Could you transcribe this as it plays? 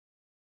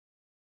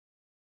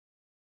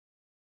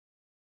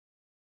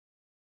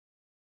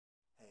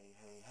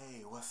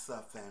Hey, what's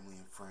up, family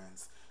and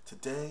friends?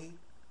 Today,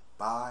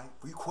 by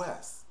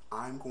request,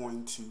 I'm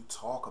going to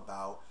talk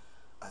about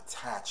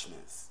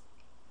attachments.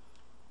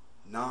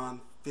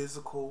 Non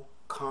physical,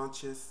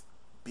 conscious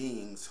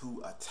beings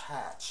who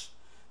attach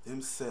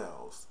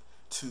themselves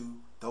to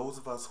those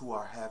of us who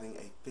are having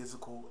a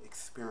physical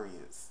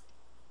experience,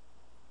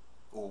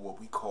 or what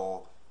we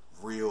call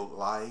real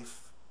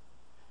life.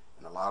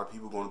 And a lot of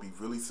people are going to be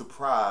really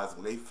surprised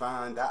when they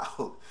find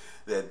out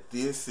that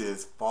this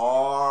is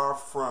far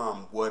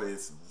from what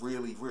is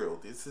really real.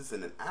 This is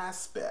an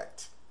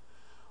aspect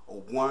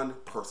or one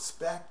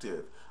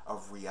perspective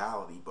of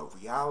reality, but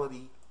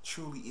reality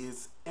truly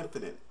is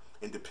infinite.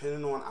 And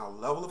depending on our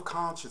level of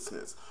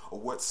consciousness or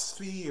what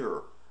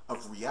sphere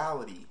of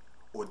reality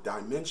or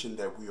dimension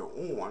that we are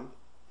on,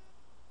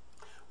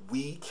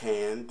 we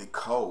can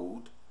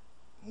decode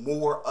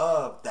more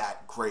of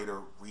that greater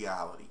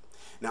reality.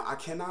 Now, I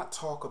cannot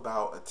talk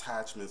about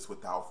attachments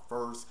without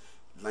first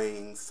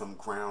laying some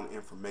ground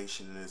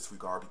information in this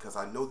regard, because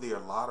I know there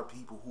are a lot of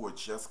people who are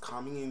just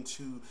coming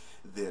into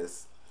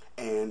this,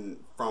 and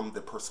from the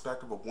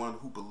perspective of one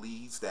who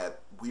believes that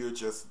we're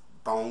just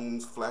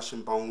bones, flesh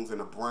and bones,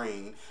 and a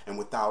brain, and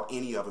without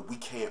any of it we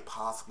can't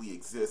possibly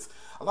exist.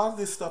 A lot of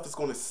this stuff is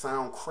going to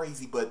sound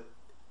crazy, but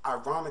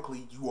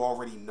ironically, you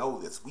already know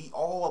this. We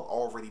all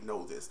already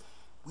know this.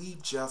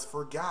 We've just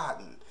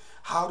forgotten.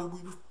 How do we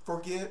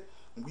forget?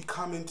 We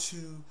come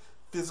into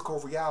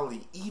physical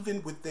reality,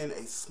 even within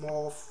a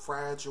small,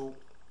 fragile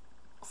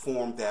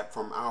form, that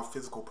from our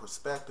physical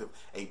perspective,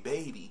 a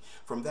baby,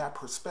 from that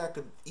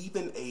perspective,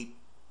 even a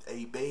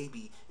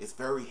baby is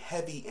very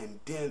heavy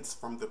and dense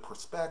from the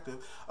perspective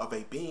of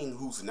a being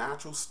whose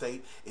natural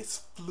state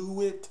is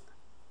fluid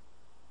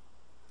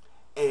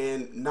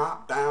and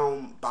not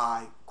bound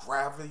by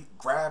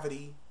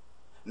gravity,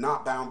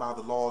 not bound by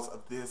the laws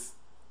of this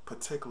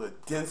particular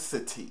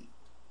density.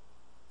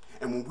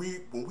 And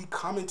when we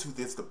come into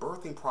this, the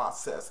birthing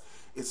process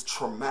is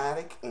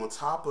traumatic, on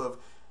top of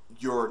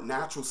your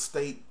natural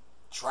state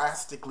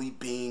drastically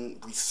being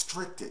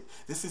restricted.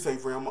 This is a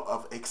realm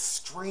of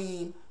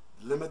extreme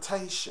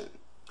limitation.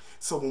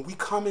 So when we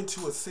come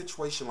into a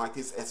situation like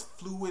this as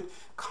fluid,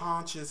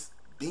 conscious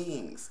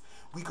beings,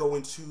 we go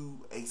into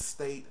a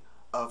state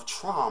of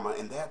trauma,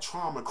 and that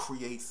trauma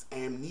creates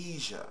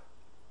amnesia.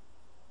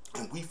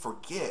 And we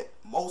forget,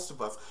 most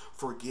of us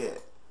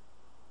forget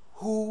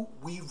who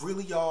we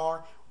really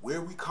are,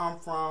 where we come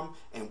from,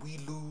 and we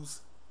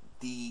lose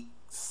the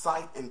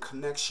sight and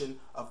connection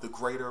of the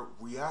greater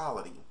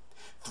reality.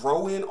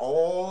 Throw in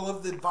all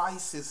of the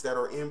devices that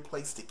are in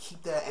place to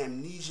keep that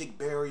amnesic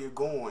barrier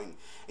going,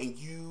 and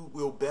you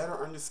will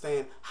better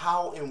understand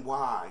how and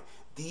why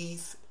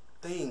these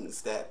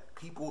things that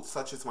people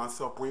such as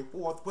myself bring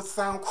forth would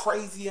sound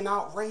crazy and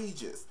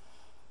outrageous.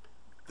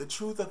 The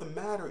truth of the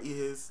matter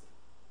is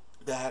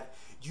that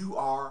you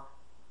are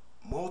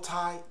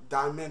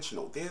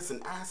multi-dimensional. There's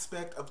an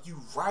aspect of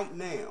you right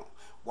now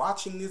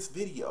watching this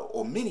video,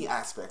 or many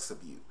aspects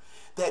of you,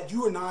 that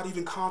you are not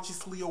even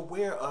consciously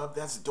aware of,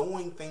 that's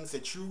doing things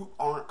that you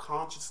aren't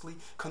consciously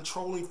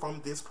controlling from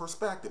this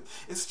perspective.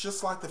 It's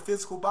just like the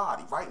physical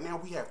body. Right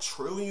now we have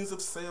trillions of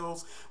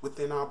cells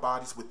within our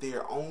bodies with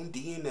their own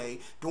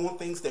DNA doing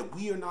things that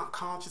we are not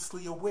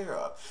consciously aware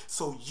of.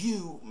 So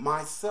you,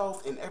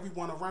 myself, and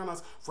everyone around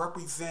us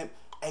represent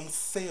a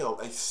cell,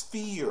 a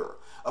sphere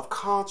of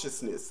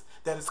consciousness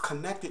that is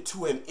connected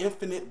to an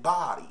infinite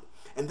body.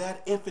 And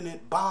that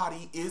infinite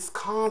body is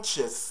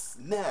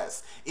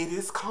consciousness. It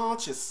is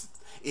conscious.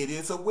 It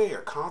is aware.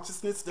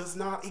 Consciousness does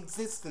not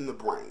exist in the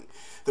brain.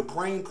 The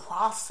brain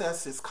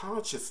processes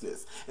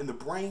consciousness, and the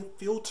brain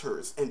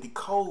filters and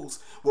decodes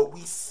what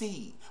we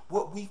see,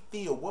 what we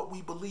feel, what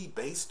we believe,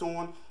 based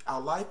on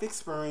our life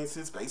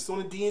experiences, based on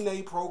the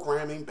DNA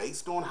programming,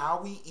 based on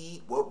how we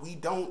eat, what we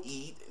don't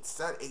eat.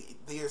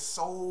 There's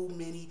so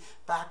many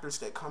factors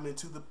that come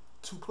into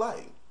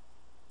play.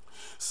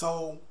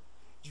 So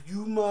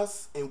you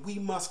must, and we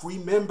must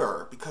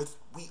remember, because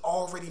we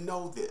already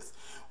know this,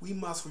 we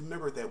must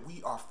remember that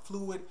we are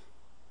fluid,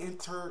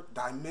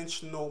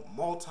 interdimensional,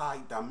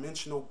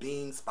 multi-dimensional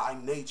beings by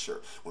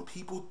nature. When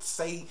people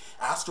say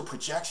astral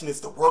projection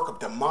is the work of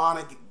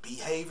demonic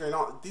behavior and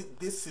all,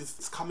 this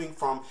is coming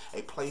from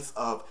a place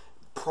of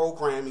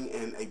programming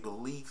and a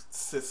belief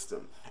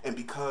system. And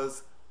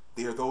because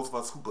there are those of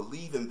us who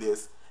believe in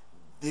this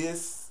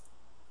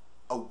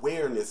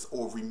awareness,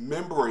 or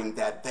remembering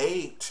that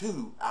they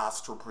too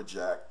astral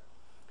project,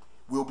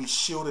 will be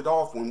shielded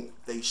off when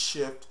they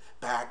shift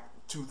back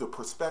to the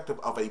perspective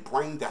of a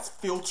brain that's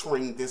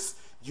filtering this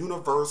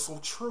universal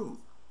truth.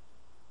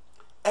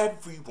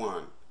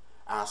 Everyone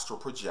astral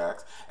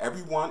projects.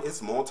 Everyone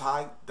is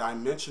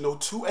multi-dimensional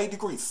to a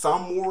degree,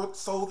 some more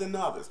so than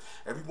others.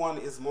 Everyone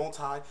is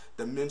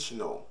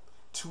multi-dimensional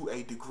to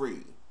a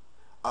degree.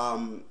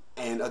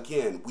 And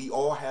again, we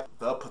all have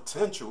the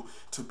potential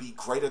to be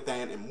greater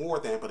than and more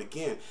than. But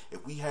again,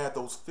 if we have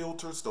those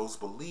filters, those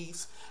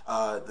beliefs,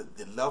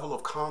 the level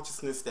of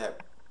consciousness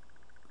that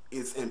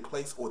is in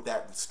place, or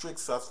that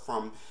restricts us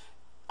from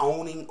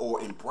owning or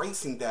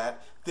embracing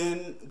that,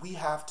 then we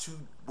have to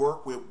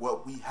work with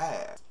what we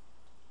have.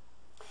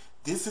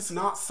 This is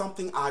not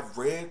something I've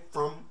read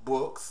from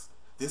books.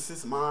 This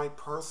is my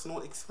personal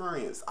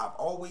experience. I've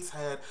always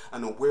had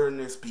an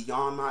awareness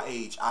beyond my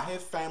age. I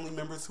have family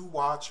members who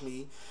watch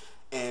me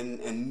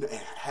and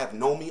have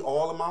known me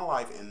all of my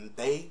life, and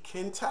they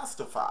can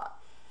testify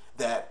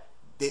that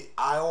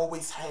I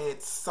always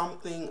had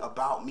something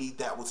about me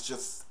that was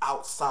just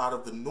outside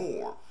of the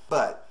norm.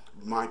 But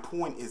my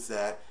point is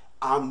that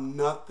I'm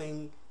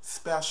nothing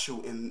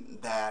special in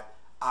that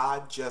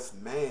I've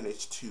just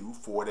managed to,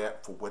 for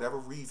whatever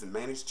reason,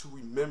 managed to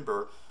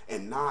remember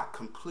and not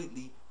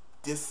completely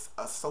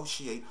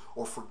disassociate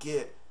or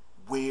forget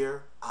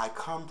where I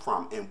come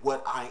from and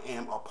what I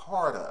am a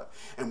part of.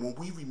 And when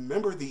we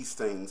remember these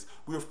things,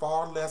 we're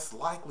far less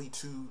likely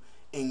to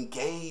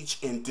engage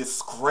in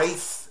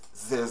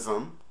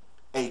disgracism,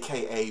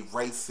 aka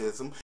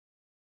racism.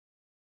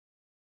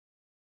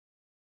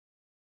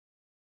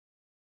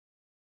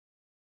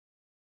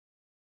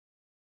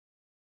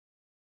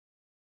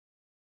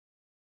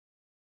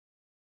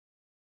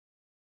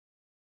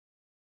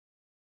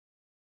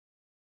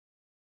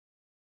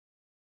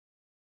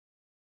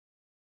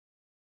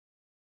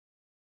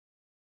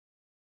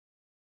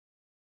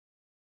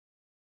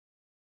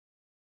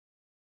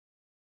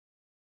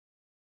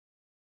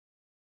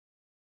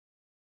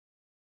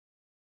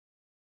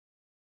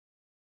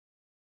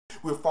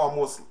 We're far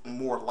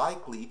more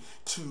likely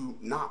to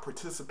not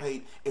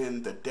participate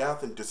in the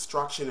death and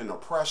destruction and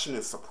oppression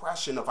and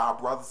suppression of our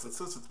brothers and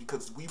sisters,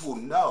 because we will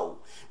know,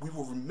 we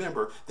will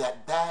remember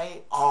that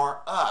they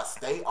are us.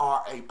 They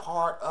are a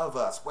part of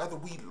us, whether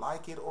we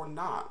like it or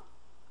not.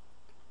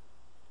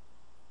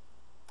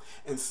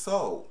 And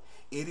so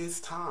it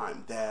is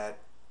time that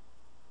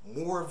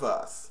more of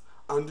us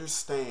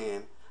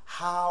understand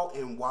how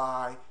and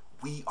why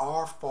we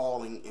are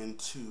falling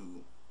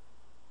into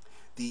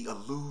the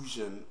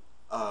illusion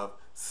of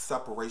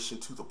separation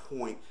to the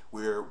point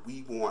where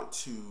we want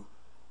to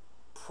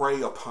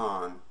prey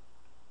upon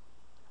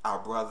our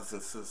brothers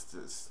and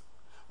sisters,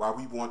 why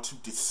we want to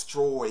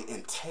destroy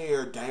and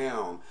tear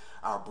down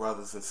our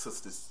brothers and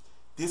sisters.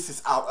 This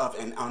is out of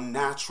an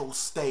unnatural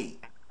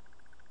state.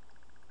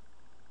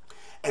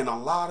 And a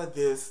lot of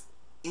this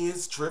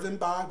is driven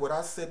by what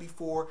I said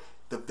before,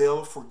 the veil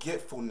of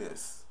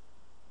forgetfulness,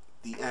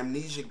 the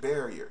amnesic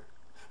barrier.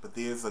 But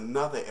there's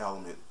another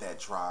element that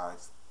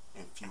drives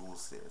and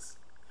fuels this,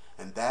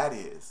 and that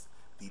is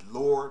the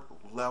lower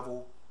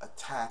level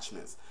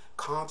attachments,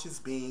 conscious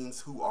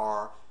beings who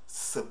are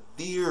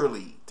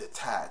severely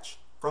detached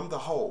from the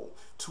whole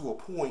to a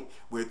point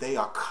where they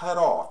are cut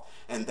off,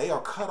 and they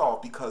are cut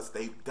off because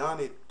they've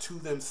done it to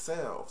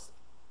themselves.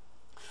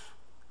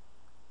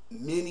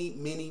 Many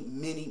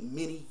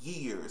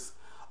years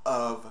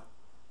of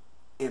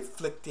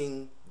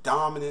inflicting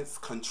dominance,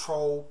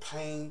 control,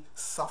 pain,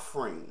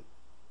 suffering,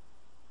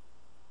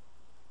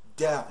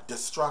 death,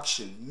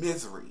 destruction,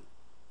 misery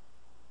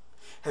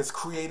has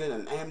created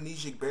an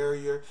amnesic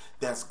barrier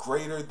that's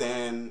greater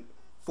than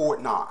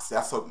Fort Knox.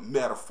 That's a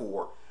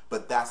metaphor,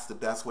 but that's the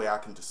best way I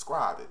can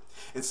describe it.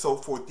 And so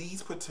for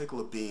these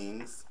particular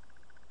beings,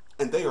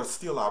 and they are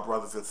still our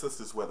brothers and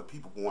sisters, whether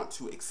people want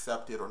to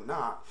accept it or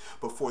not,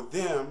 but for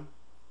them,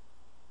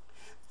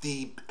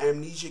 the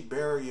amnesic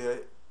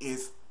barrier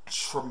is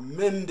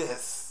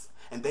tremendous,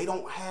 and they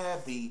don't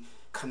have the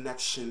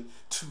connection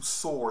to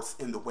source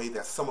in the way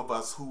that some of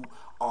us who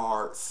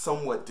are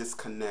somewhat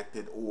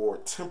disconnected or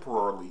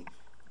temporarily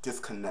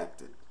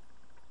disconnected.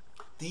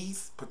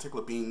 These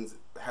particular beings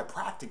have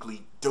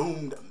practically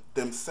doomed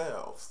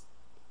themselves.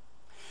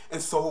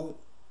 And so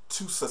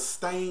to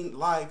sustain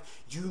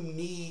life, you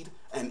need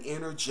an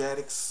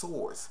energetic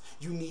source.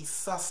 You need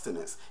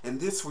sustenance. In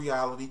this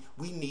reality,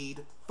 we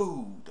need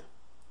food.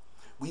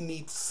 We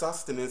need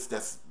sustenance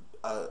that's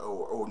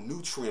or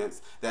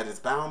nutrients that is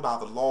bound by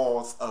the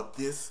laws of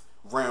this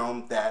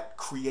realm that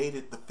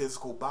created the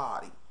physical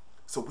body.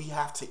 So we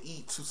have to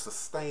eat to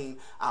sustain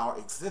our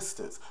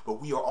existence, but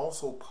we are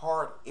also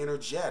part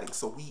energetic.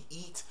 So we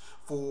eat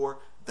for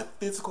the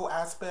physical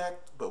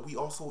aspect, but we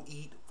also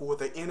eat for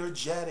the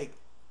energetic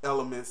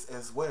elements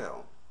as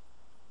well.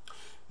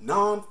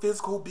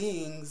 Non-physical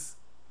beings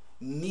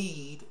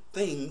need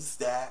things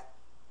that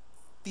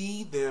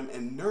feed them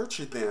and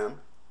nurture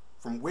them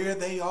from where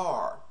they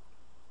are,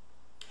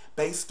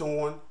 based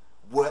on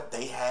what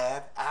they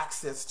have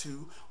access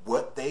to,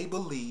 what they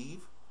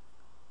believe,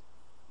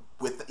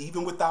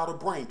 even without a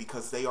brain,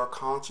 because they are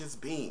conscious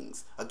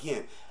beings.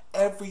 Again,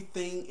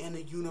 everything in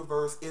the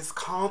universe is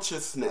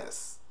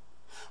consciousness,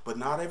 but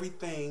not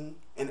everything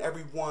and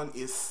everyone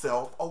is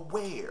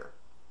self-aware.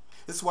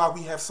 This is why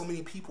we have so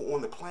many people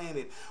on the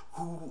planet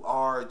who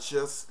are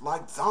just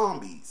like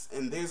zombies,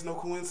 and there's no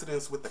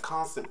coincidence with the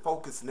constant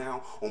focus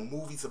now on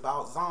movies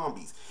about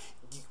zombies.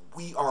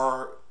 We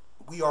are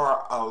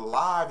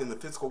alive in the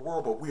physical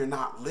world, but we are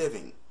not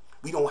living.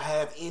 We don't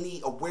have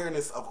any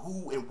awareness of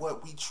who and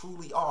what we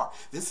truly are.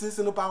 This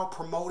isn't about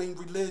promoting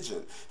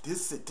religion.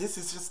 This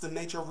is just the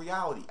nature of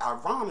reality.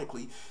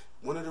 Ironically,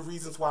 one of the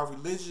reasons why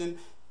religion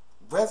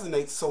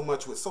resonates so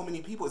much with so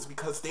many people is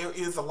because there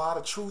is a lot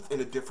of truth in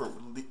the different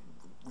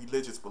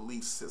religious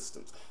belief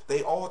systems.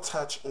 They all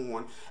touch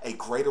on a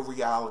greater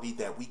reality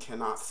that we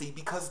cannot see,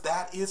 because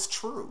that is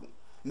true.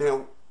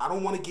 Now, I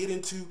don't want to get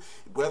into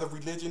whether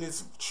religion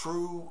is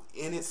true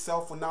in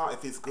itself or not,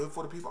 if it's good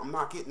for the people. I'm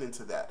not getting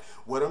into that.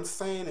 What I'm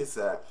saying is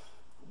that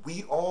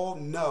we all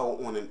know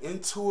on an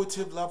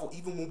intuitive level,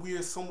 even when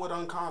we're somewhat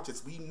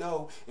unconscious, we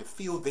know and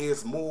feel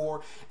there's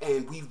more,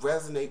 and we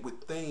resonate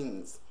with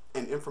things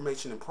and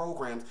information and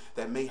programs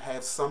that may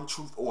have some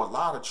truth or a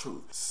lot of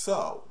truth.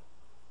 So,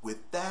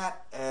 with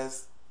that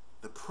as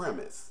the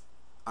premise,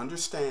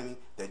 understanding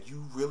that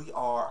you really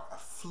are a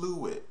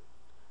fluid,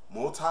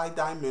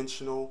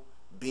 multi-dimensional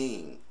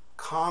being,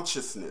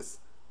 consciousness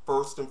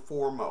first and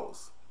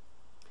foremost.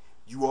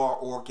 You are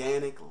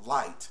organic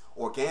light.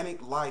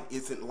 Organic light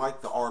isn't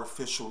like the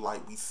artificial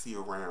light we see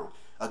around.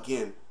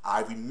 Again,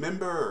 I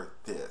remember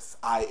this.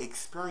 I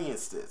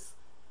experienced this.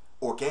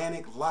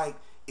 Organic light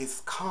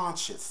is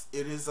conscious.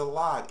 It is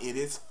alive. It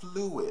is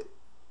fluid.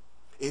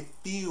 It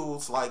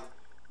feels like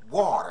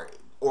water.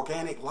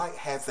 Organic light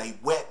has a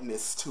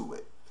wetness to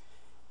it.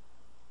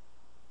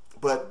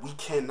 But we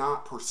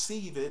cannot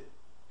perceive it.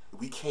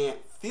 We can't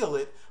feel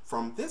it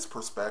from this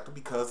perspective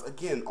because,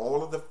 again,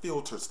 all of the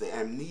filters, the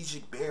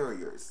amnesic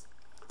barriers,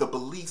 the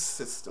belief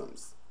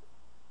systems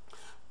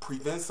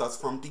prevents us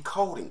from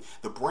decoding.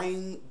 The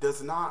brain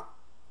does not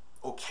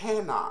or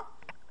cannot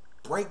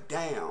break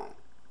down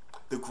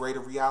the greater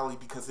reality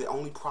because it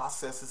only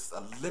processes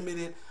a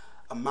limited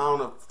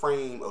amount of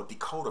frame or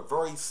decode a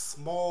very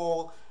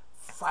small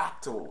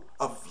fractal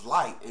of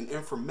light and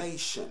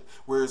information.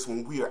 Whereas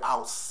when we are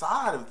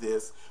outside of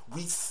this,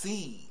 we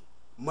see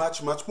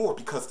much more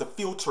because the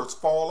filters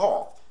fall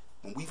off.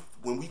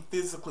 When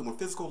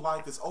physical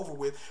life is over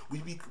with,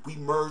 we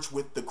merge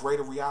with the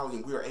greater reality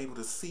and we are able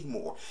to see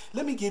more.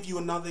 Let me give you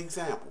another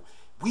example.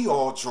 We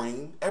all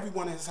dream.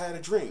 Everyone has had a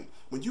dream.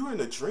 When you're in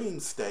a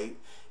dream state,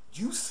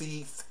 you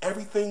see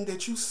everything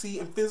that you see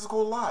in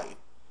physical life.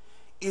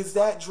 Is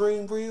that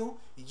dream real?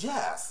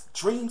 Yes,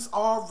 dreams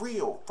are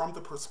real from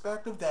the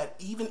perspective that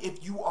even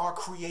if you are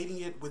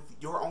creating it with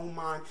your own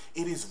mind,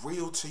 it is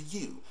real to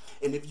you.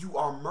 And if you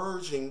are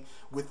merging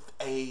with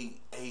a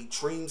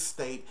dream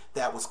state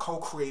that was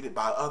co-created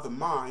by other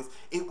minds,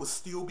 it will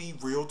still be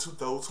real to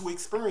those who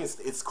experienced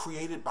it. It's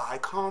created by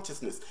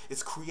consciousness.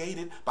 It's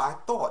created by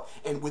thought.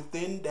 And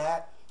within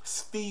that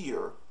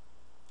sphere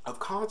of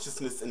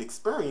consciousness and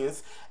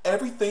experience,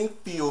 everything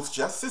feels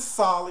just as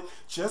solid,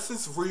 just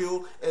as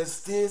real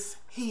as this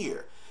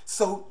here.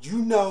 So you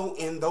know,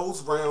 in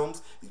those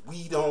realms,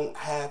 we don't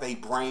have a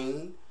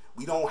brain.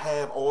 We don't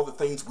have all the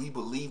things we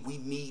believe we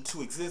need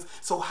to exist.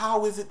 So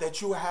how is it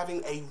that you are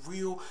having a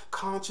real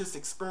conscious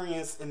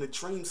experience in the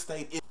dream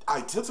state? It's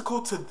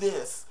identical to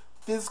this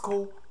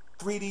physical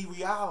 3D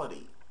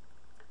reality.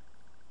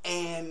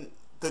 And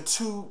the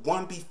two,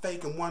 one be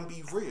fake and one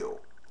be real.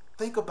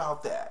 Think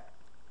about that.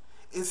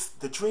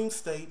 The dream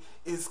state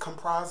is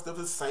comprised of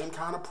the same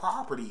kind of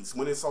properties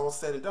when it's all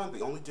said and done. The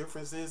only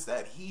difference is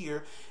that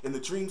here in the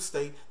dream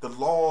state, the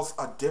laws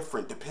are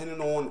different depending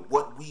on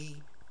where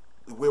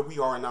we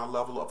are in our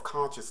level of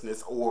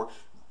consciousness or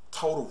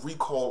total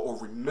recall or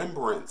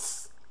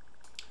remembrance.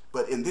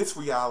 But in this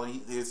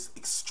reality, there's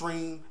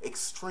extreme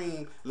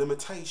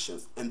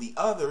limitations. And the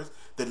others,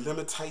 the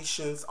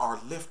limitations are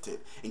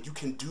lifted. And you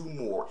can do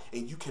more.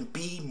 And you can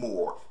be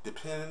more,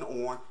 depending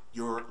on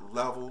your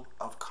level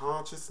of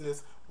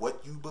consciousness, what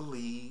you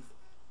believe,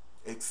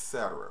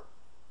 etc.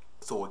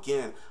 So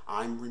again,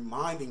 I'm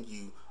reminding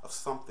you of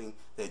something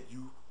that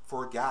you've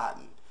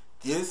forgotten.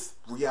 This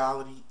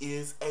reality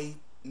is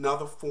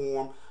another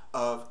form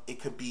of, it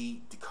could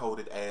be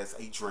decoded as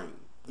a dream.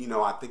 You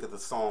know, I think of the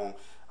song,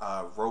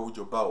 Row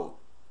Your Boat.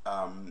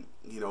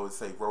 It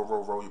say,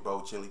 row your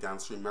boat gently down the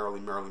stream,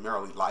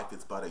 merrily, life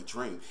is but a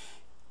dream.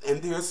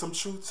 And there's some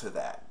truth to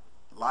that.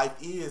 Life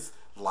is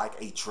like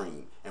a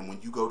dream. And when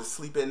you go to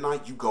sleep at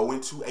night, you go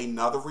into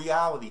another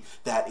reality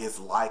that is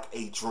like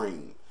a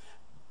dream.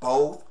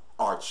 Both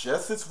are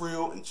just as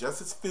real and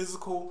just as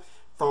physical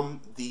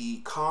from the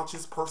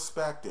conscious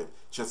perspective.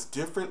 Just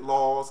different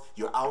laws.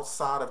 You're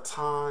outside of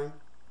time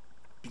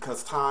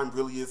because time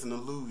really is an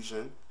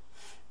illusion.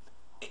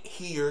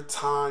 Here,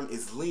 time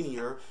is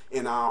linear.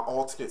 In our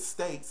alternate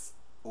states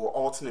or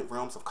alternate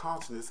realms of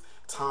consciousness,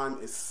 time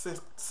is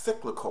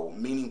cyclical,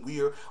 meaning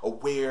we're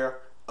aware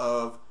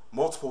of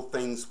multiple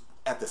things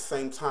at the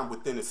same time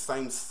within the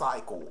same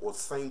cycle or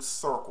same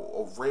circle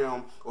or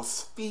realm or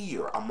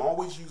sphere. I'm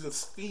always using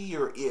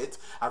sphere it.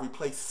 I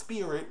replace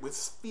spirit with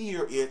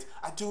sphere it.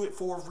 I do it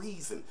for a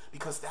reason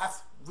because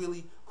that's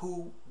really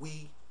who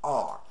we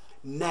are.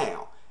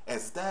 Now,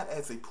 as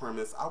a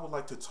premise, I would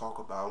like to talk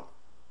about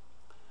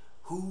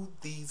who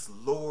these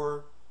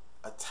lower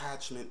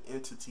attachment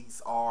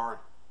entities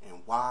are and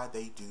why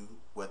they do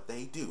what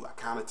they do. I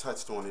kind of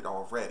touched on it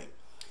already.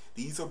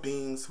 These are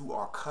beings who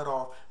are cut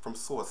off from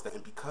source,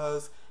 and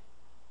because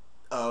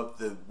of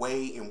the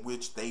way in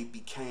which they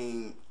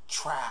became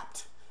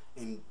trapped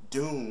and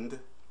doomed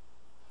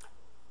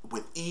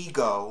with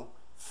ego,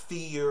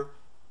 fear,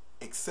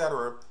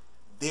 etc.,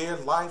 their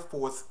life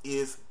force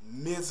is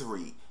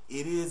misery.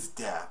 It is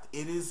death.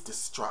 It is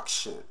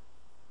destruction.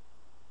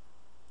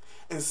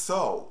 And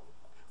so,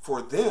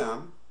 for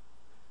them,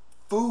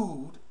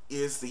 food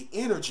is the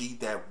energy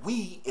that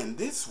we in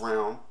this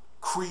realm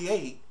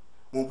create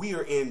when we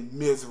are in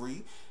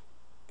misery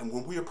and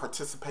when we are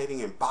participating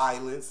in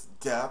violence,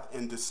 death,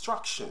 and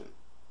destruction.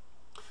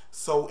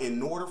 So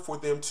in order for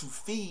them to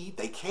feed,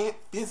 they can't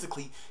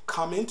physically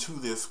come into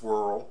this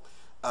world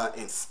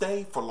and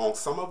stay for long.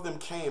 Some of them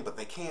can, but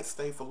they can't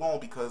stay for long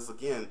because,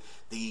 again,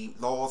 the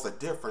laws are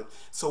different.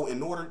 So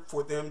in order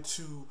for them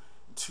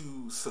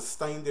to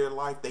sustain their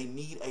life, they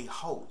need a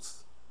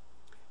host.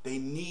 They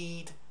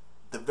need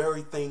the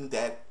very thing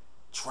that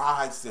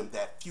drives them,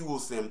 that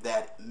fuels them,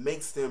 that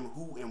makes them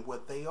who and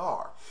what they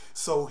are.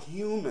 So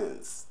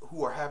humans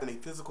who are having a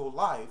physical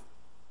life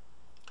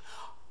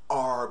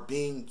are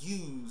being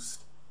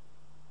used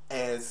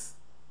as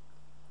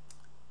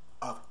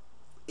a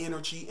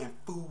energy and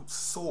food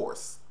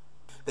source.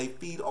 They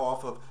feed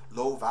off of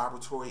low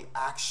vibratory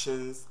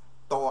actions,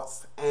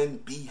 thoughts,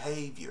 and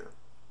behavior.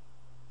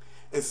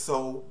 And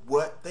so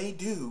what they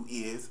do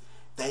is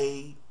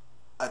they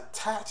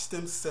attach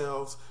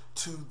themselves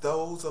to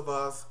those of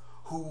us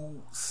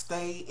who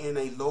stay in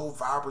a low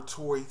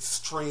vibratory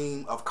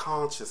stream of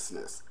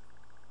consciousness,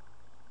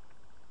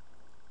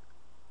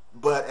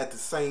 but at the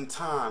same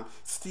time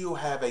still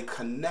have a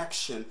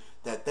connection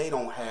that they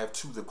don't have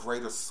to the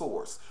greater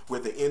source, where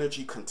the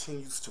energy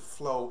continues to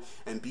flow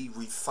and be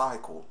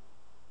recycled.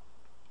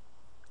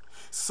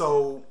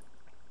 So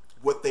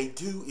what they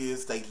do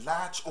is they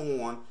latch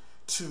on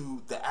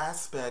to the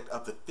aspect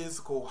of the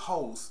physical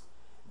host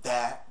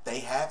that they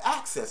have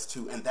access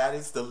to, and that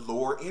is the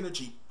lower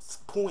energy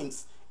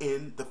points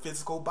in the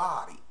physical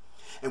body.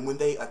 And when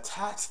they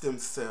attach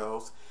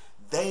themselves,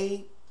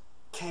 they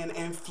can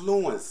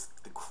influence.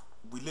 The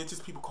religious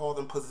people call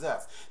them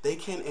possessed. They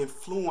can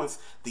influence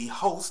the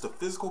host, the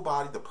physical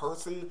body, the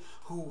person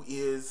who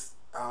is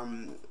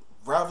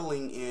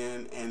reveling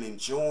in and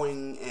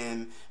enjoying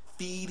and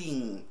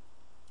feeding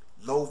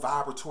low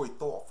vibratory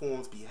thought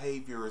forms,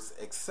 behaviors,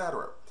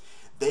 etc.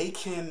 They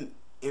can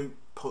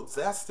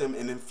possess them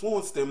and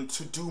influence them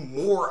to do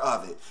more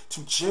of it,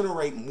 to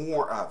generate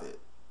more of it,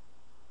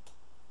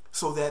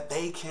 so that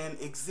they can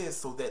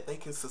exist, so that they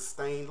can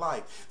sustain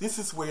life. This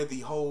is where the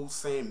whole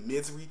saying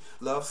misery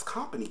loves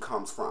company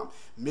comes from.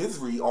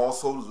 Misery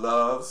also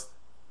loves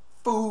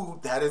food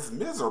that is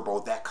miserable,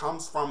 that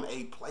comes from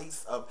a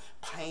place of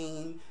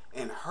pain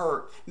and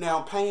hurt.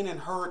 Now, pain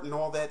and hurt and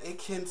all that, it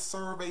can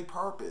serve a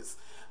purpose.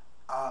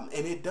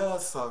 And it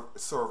does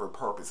serve a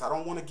purpose. I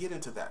don't want to get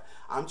into that.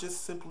 I'm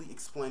just simply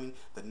explaining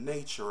the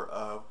nature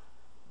of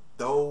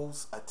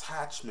those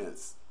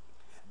attachments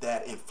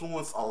that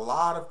influence a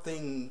lot of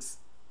things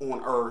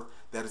on earth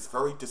that is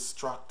very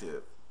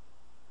destructive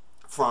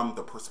from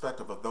the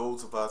perspective of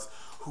those of us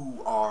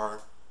who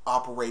are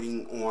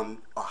operating on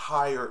a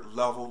higher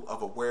level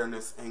of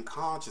awareness and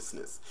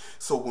consciousness.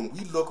 So when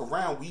we look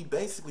around, we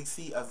basically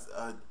see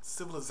a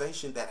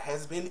civilization that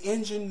has been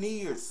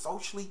engineered,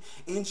 socially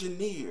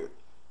engineered,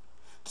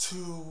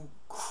 to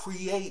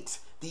create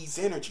these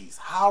energies.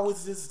 How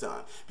is this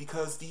done?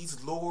 Because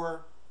these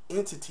lower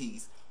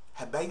entities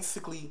have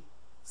basically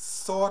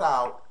sought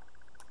out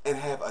and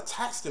have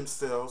attached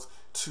themselves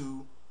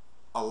to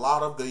a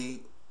lot of the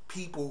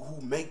people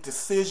who make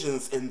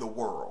decisions in the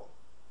world.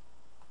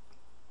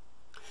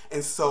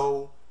 And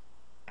so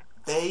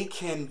they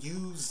can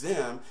use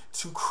them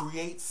to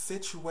create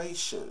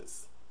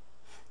situations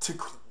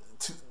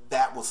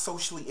that will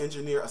socially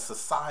engineer a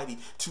society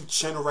to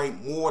generate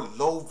more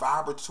low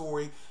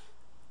vibratory,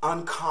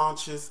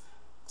 unconscious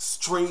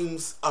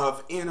streams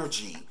of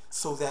energy,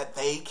 so that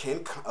they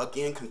can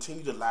again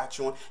continue to latch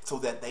on, so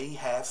that they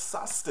have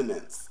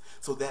sustenance,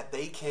 so that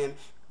they can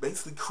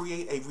basically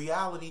create a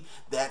reality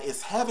that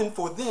is heaven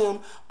for them,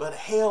 but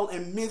hell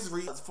and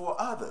misery for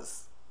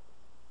others.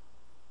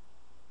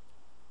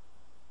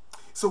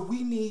 So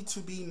we need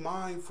to be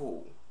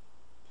mindful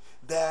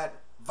that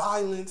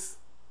violence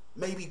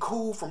may be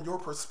cool from your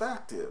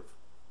perspective,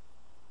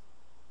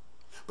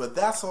 but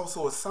that's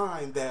also a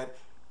sign that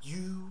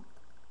you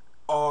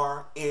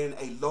are in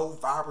a low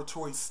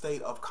vibratory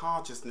state of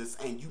consciousness,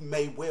 and you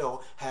may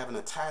well have an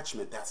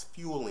attachment that's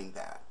fueling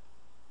that.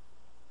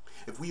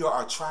 If we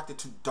are attracted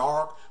to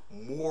dark,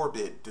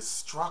 morbid,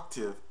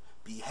 destructive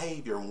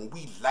behavior, when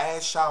we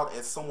lash out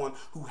at someone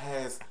who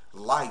has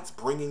lights,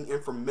 bringing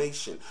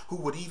information, who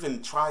would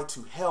even try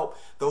to help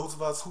those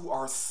of us who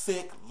are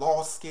sick,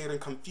 lost, scared,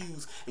 and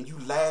confused, and you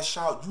lash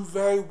out, you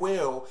very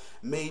well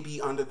may be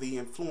under the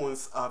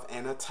influence of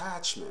an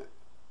attachment.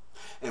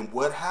 And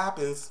what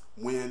happens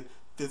when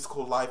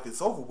physical life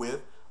is over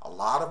with? A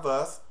lot of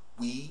us,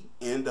 we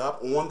end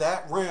up on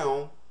that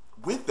realm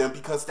with them,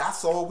 because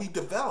that's all we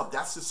developed.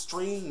 That's the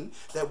stream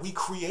that we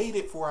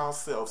created for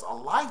ourselves, a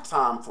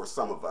lifetime for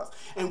some of us.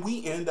 And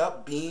we end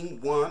up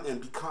being one and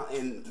become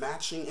and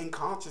matching in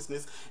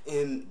consciousness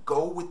and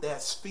go with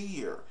that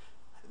sphere,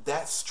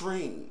 that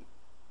stream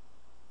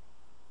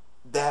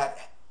that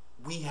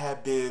we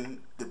have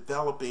been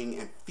developing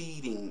and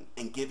feeding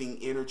and giving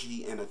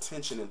energy and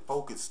attention and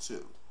focus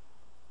to.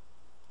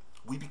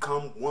 We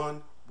become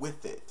one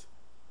with it.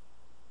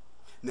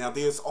 Now,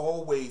 there's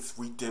always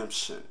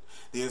redemption.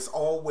 There's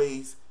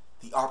always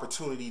the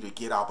opportunity to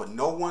get out, but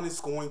no one is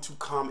going to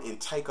come and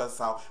take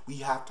us out. We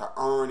have to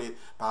earn it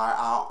by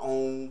our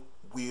own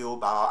will,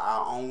 by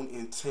our own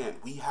intent.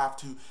 We have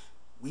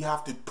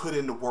to put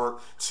in the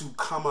work to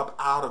come up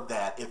out of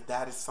that if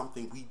that is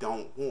something we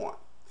don't want.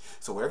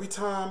 So every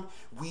time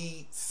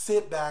we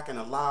sit back and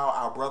allow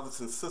our brothers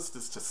and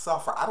sisters to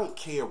suffer, I don't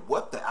care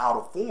what the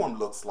outer form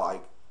looks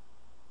like,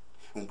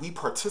 when we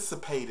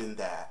participate in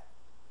that,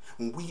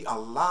 when we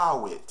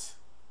allow it,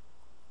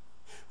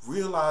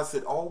 realize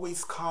it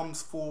always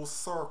comes full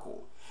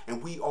circle,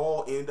 and we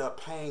all end up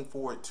paying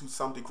for it to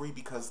some degree,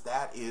 because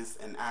that is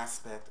an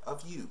aspect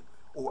of you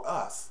or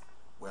us,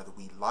 whether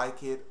we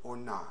like it or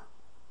not.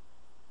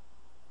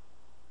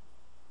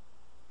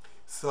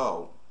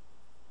 So,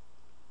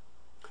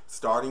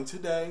 starting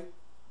today,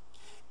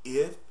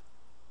 if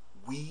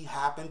we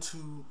happen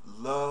to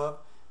love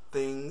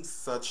things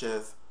such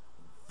as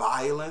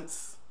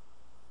violence,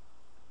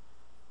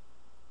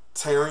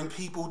 tearing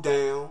people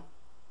down,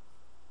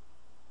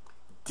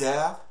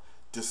 death,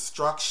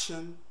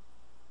 destruction,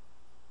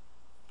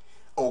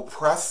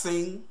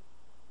 oppressing,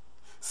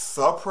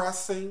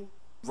 suppressing,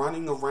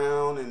 running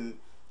around and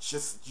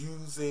just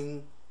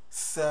using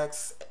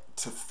sex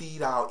to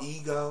feed our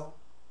ego,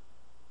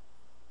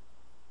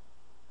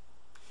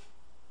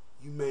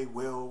 you may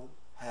well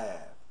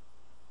have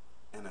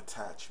an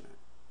attachment.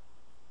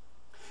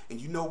 And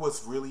you know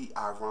what's really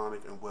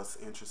ironic and what's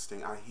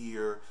interesting? I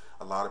hear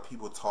a lot of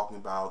people talking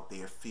about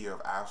their fear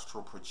of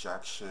astral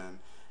projection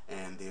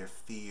and their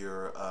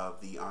fear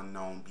of the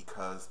unknown,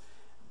 because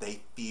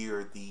they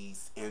fear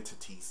these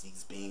entities,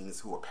 these beings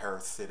who are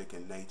parasitic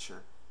in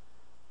nature.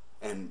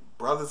 And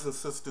brothers and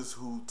sisters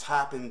who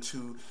tap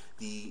into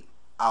the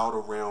outer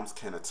realms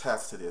can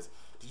attest to this.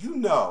 Do you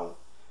know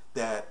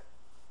that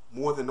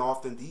more than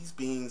often these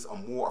beings are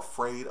more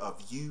afraid of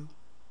you?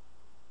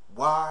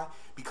 Why?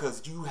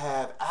 Because you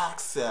have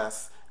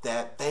access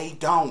that they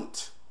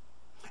don't.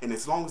 And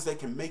as long as they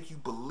can make you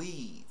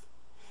believe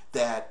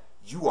that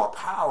you are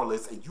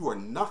powerless and you are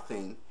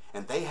nothing,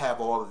 and they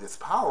have all of this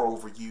power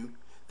over you,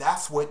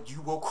 that's what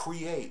you will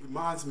create.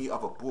 Reminds me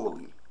of a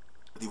bully.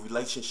 The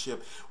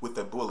relationship with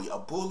a bully. A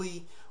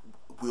bully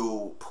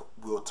will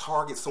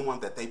target someone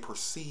that they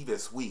perceive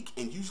as weak,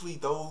 and usually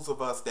those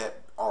of us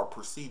that are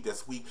perceived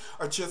as weak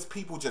are just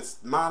people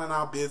just minding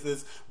our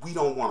business. We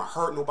don't want to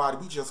hurt nobody.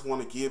 We just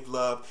want to give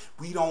love.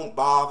 We don't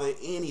bother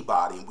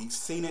anybody, and we've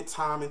seen it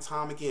time and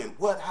time again.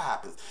 What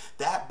happens?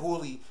 That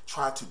bully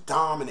tried to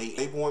dominate.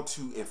 They want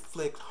to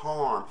inflict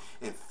harm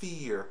and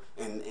fear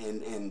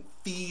and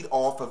feed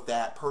off of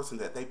that person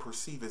that they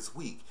perceive as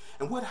weak.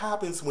 And what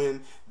happens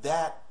when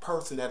that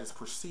person that is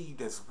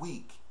perceived as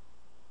weak,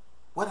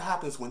 what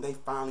happens when they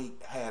finally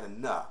had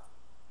enough?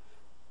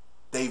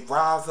 They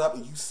rise up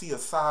and you see a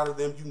side of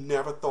them you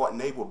never thought,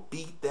 and they will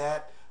beat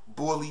that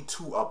bully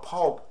to a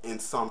pulp in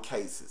some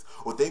cases.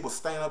 Or they will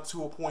stand up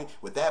to a point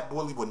where that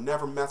bully will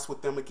never mess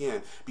with them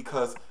again,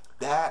 because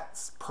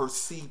that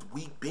perceived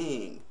weak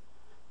being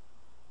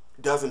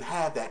doesn't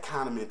have that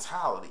kind of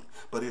mentality.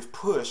 But if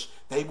pushed,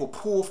 they will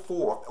pull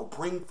forth or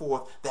bring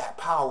forth that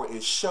power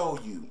and show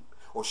you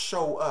or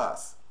show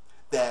us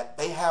that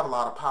they have a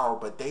lot of power,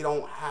 but they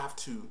don't have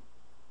to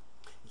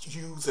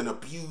use and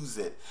abuse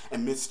it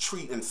and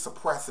mistreat and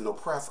suppress and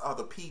oppress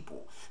other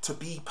people to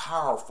be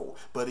powerful.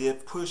 But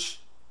if push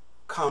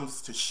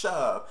comes to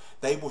shove,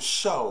 they will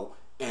show,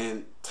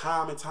 and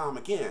time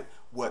again,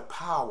 what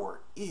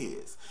power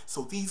is.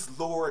 So these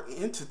lower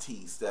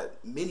entities, that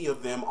many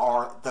of them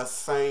are the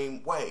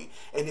same way.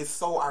 And it's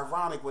so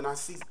ironic when I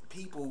see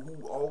people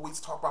who always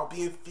talk about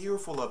being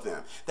fearful of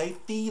them. They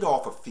feed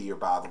off of fear,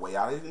 by the way.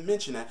 I didn't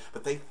mention that,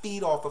 but they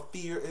feed off of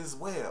fear as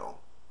well.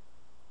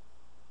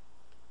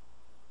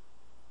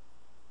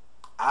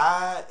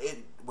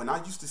 When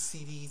I used to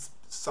see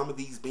some of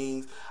these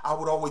beings, I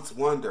would always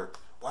wonder,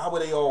 why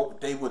would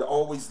they would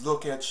always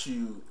look at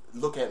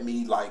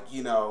me like,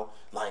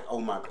 like, oh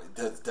my,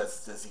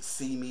 does he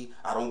see me?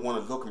 I don't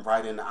want to look him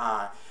right in the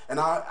eye. And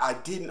I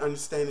didn't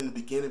understand in the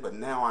beginning, but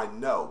now I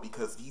know,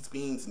 because these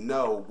beings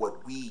know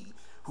what we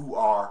who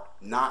are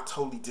not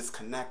totally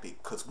disconnected,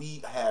 because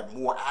we have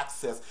more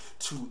access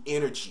to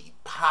energy,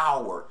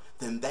 power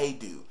than they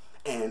do.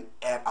 And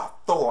at a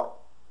thought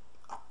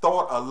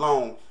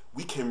alone,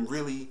 we can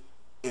really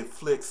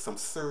inflict some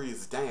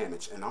serious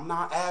damage. And I'm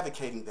not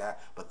advocating that,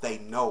 but they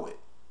know it.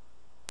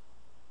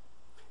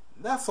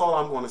 That's all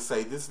I'm going to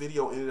say. This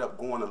video ended up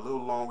going a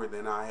little longer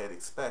than I had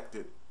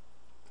expected.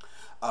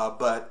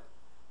 But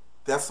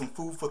that's some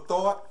food for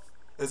thought.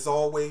 As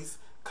always,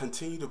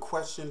 continue to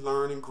question,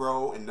 learn, and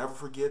grow. And never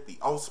forget, the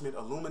ultimate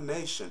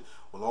illumination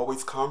will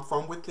always come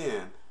from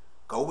within.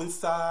 Go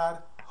inside,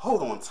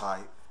 hold on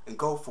tight, and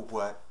go for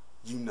what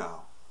you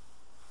know.